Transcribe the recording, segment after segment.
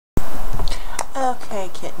Okay,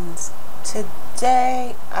 kittens,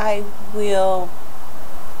 today I will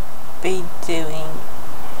be doing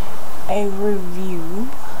a review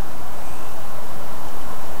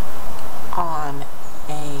on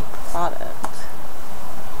a product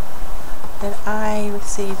that I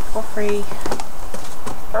received for free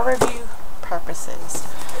for review purposes.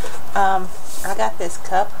 I got this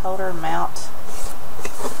cup holder mount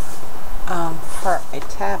for a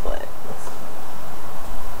tablet.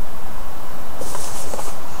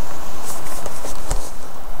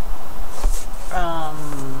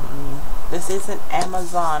 This is an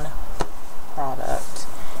Amazon product.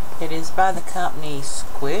 It is by the company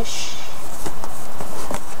Squish.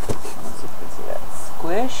 Let's see if you can see that.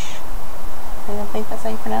 Squish. I think that's how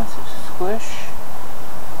you pronounce it. Squish.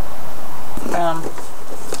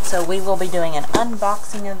 So we will be doing an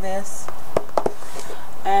unboxing of this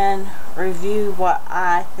and review what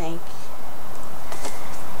I think,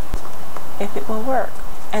 if it will work.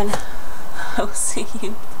 And I'll see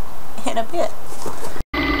you in a bit.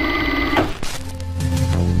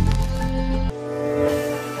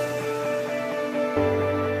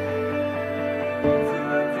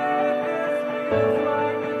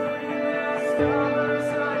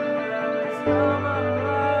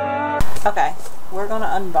 Okay, we're gonna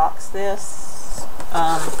unbox this.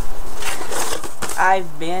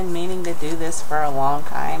 I've been meaning to do this for a long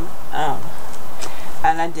time,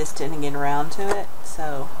 and I just didn't get around to it.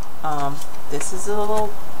 So, this is a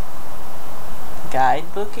little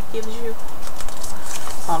guidebook it gives you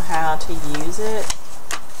on how to use it.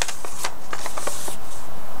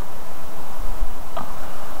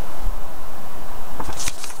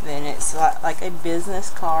 Then it's like a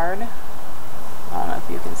business card. I don't know if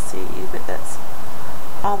you can see, but that's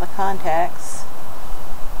all the contacts.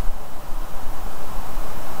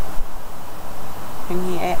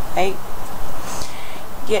 And you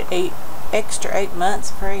get extra 8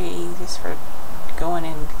 months free just for going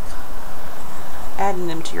and adding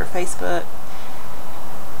them to your Facebook.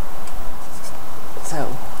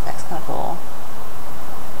 So that's kind of cool.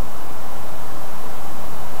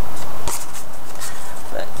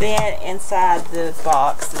 But then inside the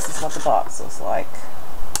box, this is what the box looks like.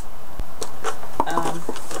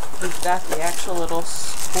 We've got the actual little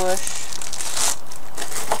squish,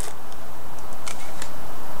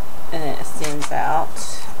 and then it extends out,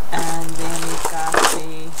 and then we've got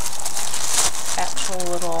the actual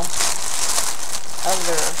little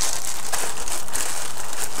other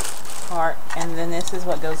part, and then this is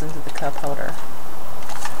what goes into the cup holder.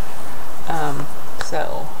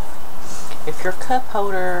 So if your cup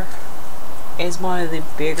holder is one of the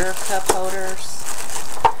bigger cup holders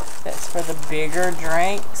that's for the bigger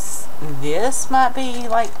drinks, this might be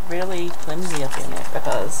like really flimsy up in it,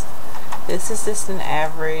 because this is just an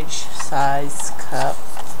average size cup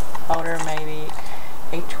holder, maybe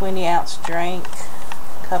a 20-ounce drink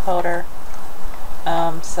cup holder.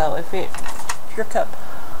 So if your cup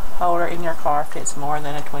holder in your car fits more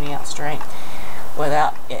than a 20-ounce drink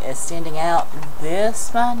without it extending out,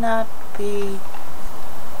 this might not be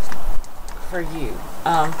for you.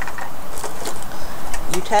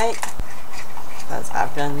 You take, because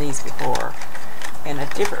I've done these before in a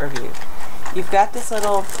different review, you've got this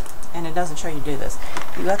little, and it doesn't show you do this,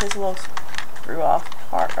 you've got this little screw off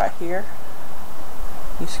part right here.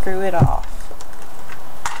 You screw it off.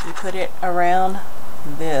 You put it around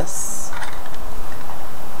this.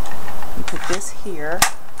 You put this here.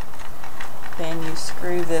 Then you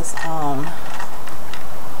screw this on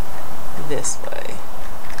this way.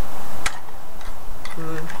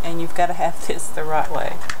 And you've got to have this the right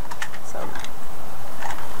way. So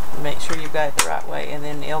make sure you've got it the right way, and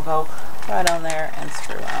then it'll go right on there and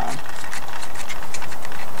screw on.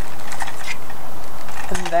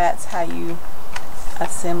 And that's how you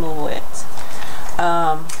assemble it.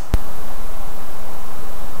 I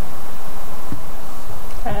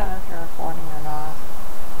don't know if you're recording or not.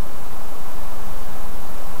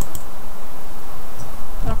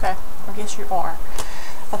 Okay, I guess you are.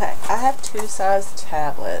 Okay, I have two size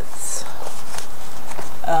tablets.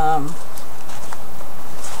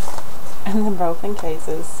 And they're both in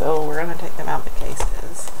cases, so we're going to take them out of the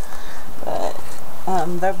cases. But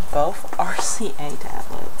they're both RCA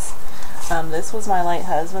tablets. This was my late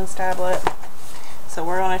husband's tablet, so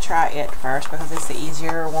we're going to try it first because it's the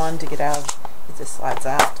easier one to get out of. It just slides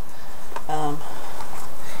out. And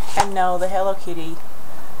no, the Hello Kitty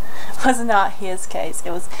was not his case.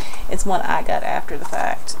 It's one I got after the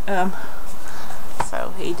fact.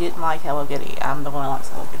 So he didn't like Hello Kitty. I'm the one who likes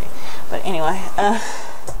Hello Kitty. But anyway,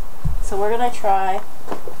 so we're gonna try.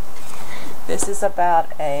 This is about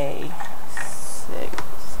a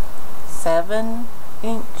 7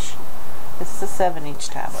 inch. It's is a 7-inch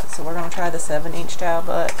tablet, so we're going to try the 7-inch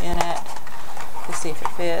tablet in it to see if it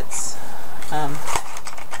fits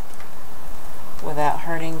without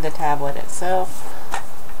hurting the tablet itself.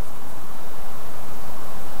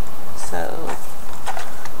 So,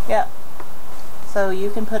 yeah. So you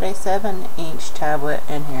can put a 7-inch tablet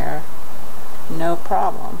in here, no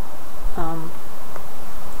problem.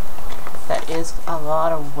 That is a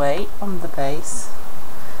lot of weight on the base.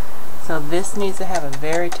 So this needs to have a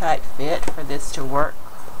very tight fit for this to work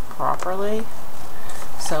properly.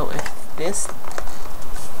 So if this,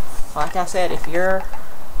 like I said, if your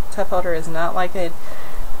cup holder is not like a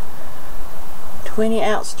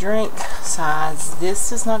 20-ounce drink size,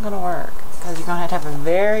 this is not going to work, because you're going to have a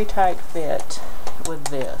very tight fit with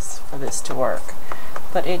this for this to work.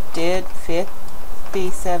 But it did fit the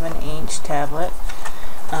 7-inch tablet.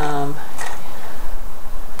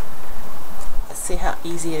 Let's see how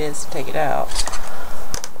easy it is to take it out.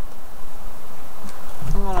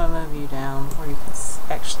 I'm going to move you down where you can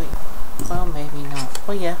actually, well, maybe not.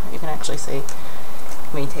 Well, yeah, you can actually see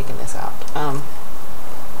me taking this out.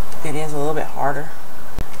 It is a little bit harder.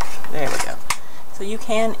 There we go. So you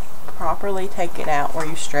can properly take it out where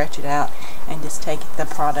you stretch it out and just take the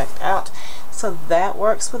product out. So that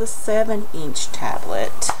works with a 7-inch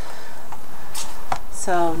tablet.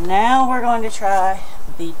 So now we're going to try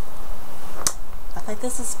the, I think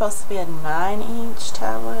this is supposed to be a 9-inch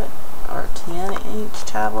tablet or 10-inch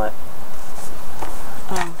tablet.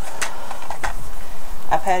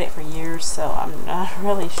 I've had it for years, so I'm not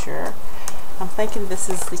really sure. I'm thinking this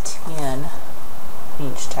is the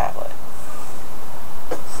 10-inch tablet.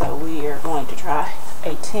 So we are going to try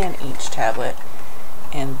a 10-inch tablet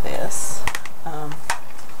in this.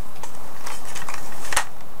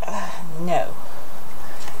 No,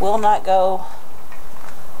 will not go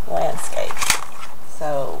landscape.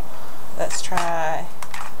 So let's try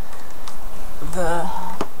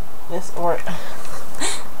this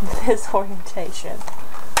orientation.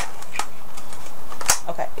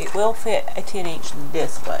 Okay, it will fit a 10-inch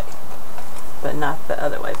this way, but not the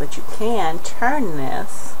other way. But you can turn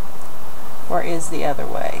this where is the other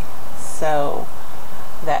way. So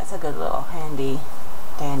that's a good little handy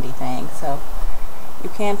dandy thing. So you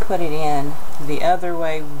can put it in the other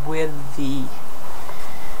way with the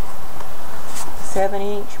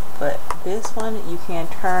 7-inch, but this one you can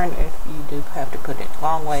turn if you do have to put it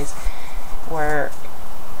long ways where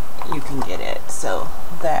you can get it. So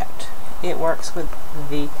that it works with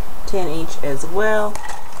the 10-inch as well.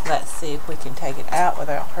 Let's see if we can take it out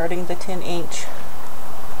without hurting the 10-inch.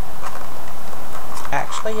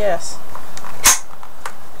 Actually, yes.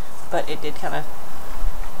 But it did kind of,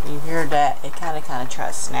 you hear that, it kind of tried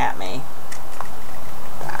to snap me.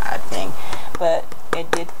 Bad thing. But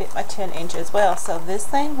it did fit my 10-inch as well. So this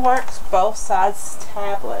thing works both sides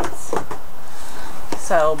tablets.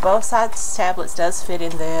 So both sides tablets does fit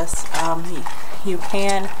in this. You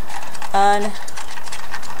can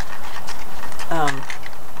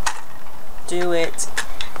do it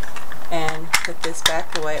and put this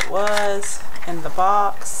back the way it was in the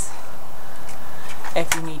box.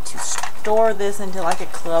 If you need to store this into like a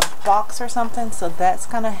club box or something, so that's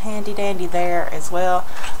kind of handy dandy there as well.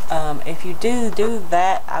 If you do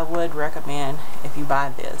that, I would recommend, if you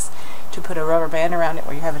buy this, to put a rubber band around it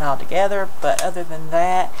where you have it all together. But other than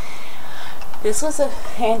that, this was a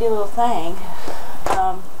handy little thing.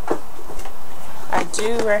 I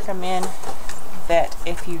do recommend that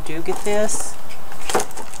if you do get this,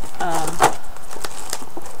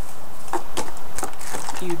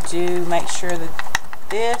 you do make sure that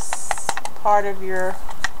this part of your,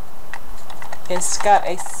 it's got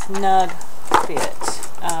a snug fit,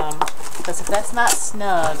 because if that's not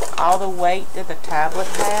snug, all the weight that the tablet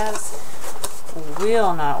has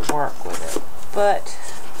will not work with it. But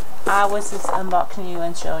I was just unboxing you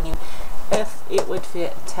and showing you if it would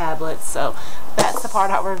fit a tablet. So that's the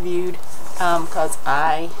part I reviewed, because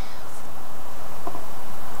I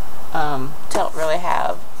don't really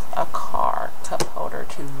have a car cup holder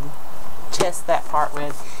to test that part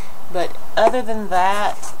with. But other than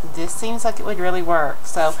that, this seems like it would really work.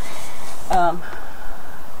 So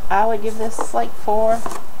I would give this like 4,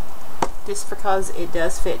 just because it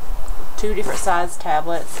does fit 2 different size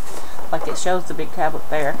tablets. Like it shows the big tablet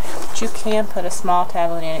there, but you can put a small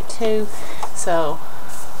tablet in it too. So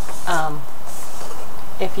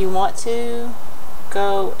if you want to,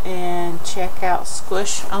 go and check out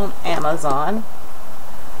Squish on Amazon,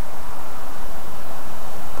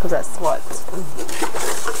 because that's what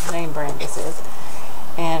name brand this is.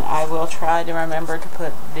 And I will try to remember to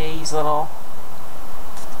put these little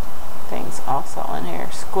things also in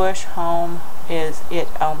here. Squish Home is it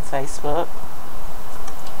on Facebook,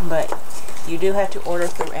 but You do have to order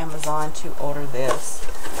through Amazon to order this.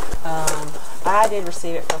 I did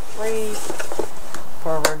receive it for free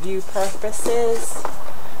for review purposes,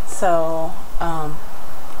 so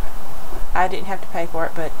I didn't have to pay for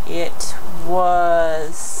it, but it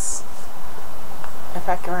was, if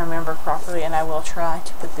I can remember properly, and I will try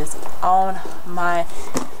to put this on my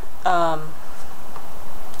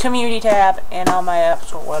community tab and on my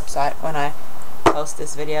actual website when I post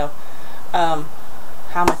this video, how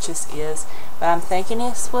much this is. But I'm thinking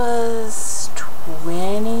this was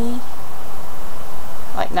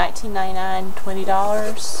like $19.99,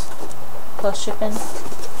 $20 plus shipping.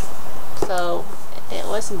 So it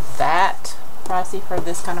wasn't that pricey for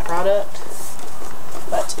this kind of product.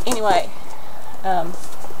 But anyway,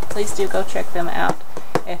 please do go check them out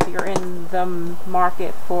if you're in the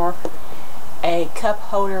market for a cup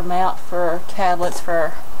holder mount for tablets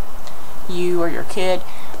for you or your kid.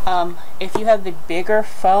 If you have the bigger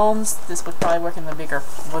phones, this would probably work in the bigger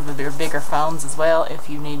phones as well. If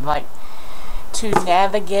you need like to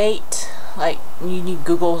navigate, like you need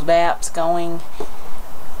Google Maps going,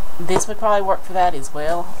 this would probably work for that as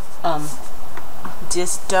well.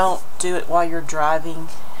 Just don't do it while you're driving.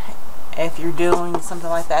 If you're doing something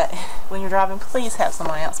like that when you're driving, please have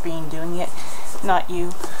someone else doing it, not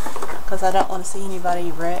you, because I don't want to see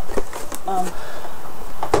anybody wreck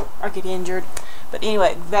or get injured. But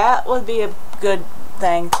anyway, that would be a good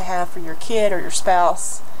thing to have for your kid or your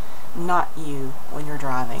spouse, not you when you're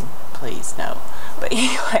driving. Please, no. But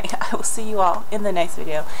anyway, I will see you all in the next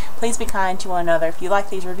video. Please be kind to one another. If you like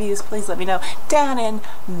these reviews, please let me know down in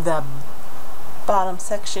the bottom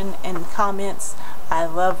section in comments. I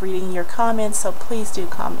love reading your comments, so please do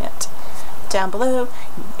comment down below.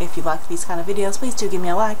 If you like these kind of videos, please do give me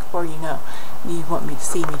a like, or you want me to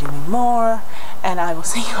see me doing more. And I will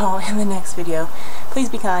see you all in the next video. Please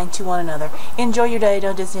be kind to one another. Enjoy your day.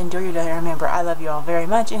 Don't just enjoy your day. Remember, I love you all very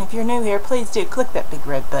much. And if you're new here, please do click that big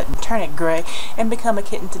red button, turn it gray, and become a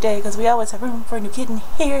kitten today, because we always have room for a new kitten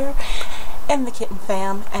here in the kitten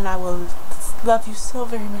fam. And I will love you so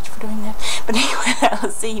very much for doing that. But anyway, I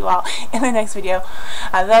will see you all in the next video.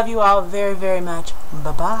 I love you all very, very much.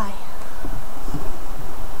 Bye-bye.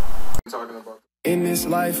 In this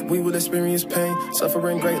life, we will experience pain,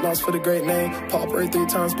 suffering great loss for the great name. Paul prayed 3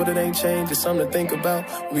 times, but it ain't changed. It's something to think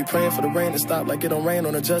about. We praying for the rain to stop like it don't rain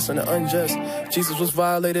on the just and the unjust. Jesus was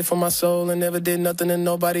violated for my soul and never did nothing, and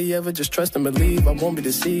nobody ever. Just trust and believe. I won't be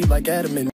deceived like Adam and